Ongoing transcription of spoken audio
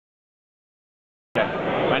Okay.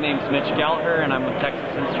 My name's Mitch Gallagher and I'm with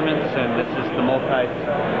Texas Instruments, and this is the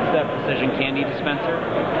multi-step precision candy dispenser.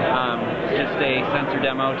 It's just a sensor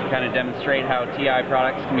demo to kind of demonstrate how TI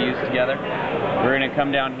products can be used together. We're going to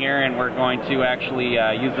come down here and we're going to actually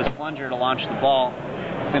use this plunger to launch the ball.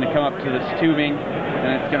 It's going to come up to this tubing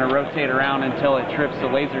and it's going to rotate around until it trips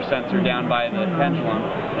the laser sensor down by the pendulum.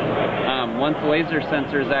 Once the laser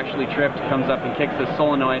sensor is actually tripped, it comes up and kicks the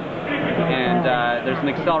solenoid, and there's an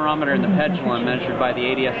accelerometer in the pendulum measured by the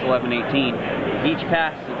ADS 1118. Each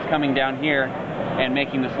pass it's coming down here and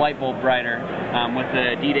making this light bulb brighter with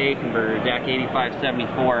the D to A converter, DAC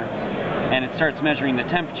 8574, and it starts measuring the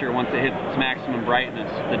temperature once it hits its maximum brightness,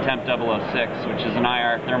 the TMP006, which is an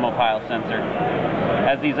IR thermopile sensor.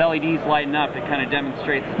 As these LEDs lighten up, it kind of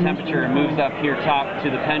demonstrates the temperature and moves up here top to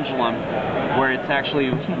the pendulum, where it's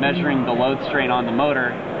actually measuring the load strain on the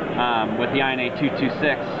motor with the INA 226,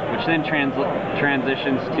 which then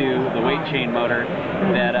transitions to the weight chain motor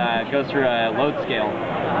that goes through a load scale.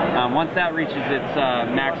 Once that reaches its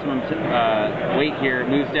maximum weight here, it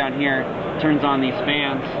moves down here, turns on these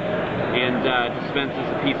fans, and dispenses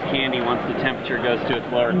a piece of candy once the temperature goes to its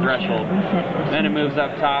lower threshold. Then it moves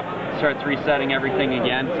up top, starts resetting everything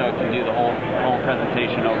again, so it can do the whole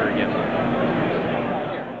presentation over again.